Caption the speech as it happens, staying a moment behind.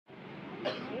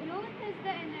is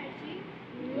the energy.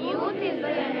 Youth is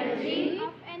the energy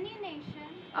Of any nation.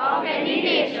 of any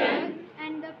nation,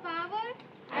 And the power.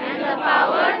 and the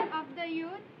power Of the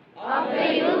youth. of the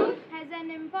youth Has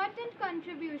an important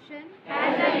contribution.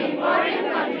 has an important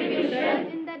contribution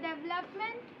In the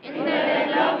development. in the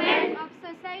development Of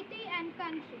society and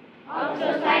country. of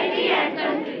society and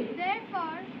country.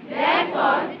 Therefore.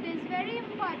 Therefore, It is very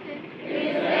important. it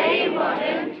is very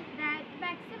important That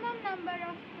maximum number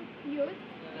of youth.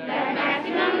 that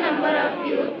maximum number of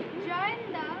youth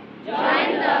Join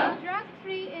the.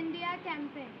 Drug-free India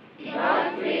campaign.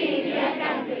 Drug-free India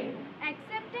campaign.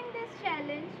 Accepting this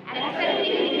challenge.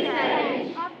 Accepting this challenge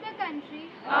Of the country.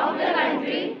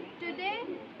 Today.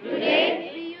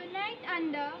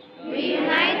 We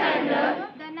unite under.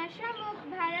 The Nasha Mukta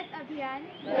Bharat Abhiyaan.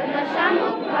 The Nasha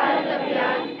Mukta Bharat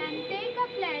Abhiyaan And take a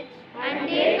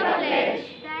pledge.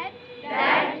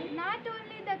 That. Not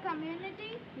only the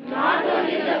community.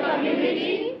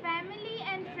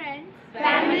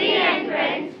 Family and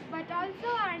friends. But also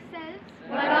ourselves.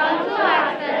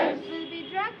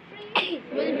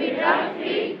 Will be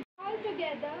drug-free. All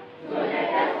together. So let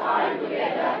us all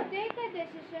together Take a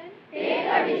decision.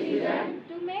 decision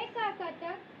To make our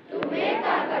Cuttack. to make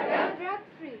our Cuttack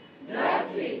Drug-free.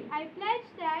 drug-free. I pledge.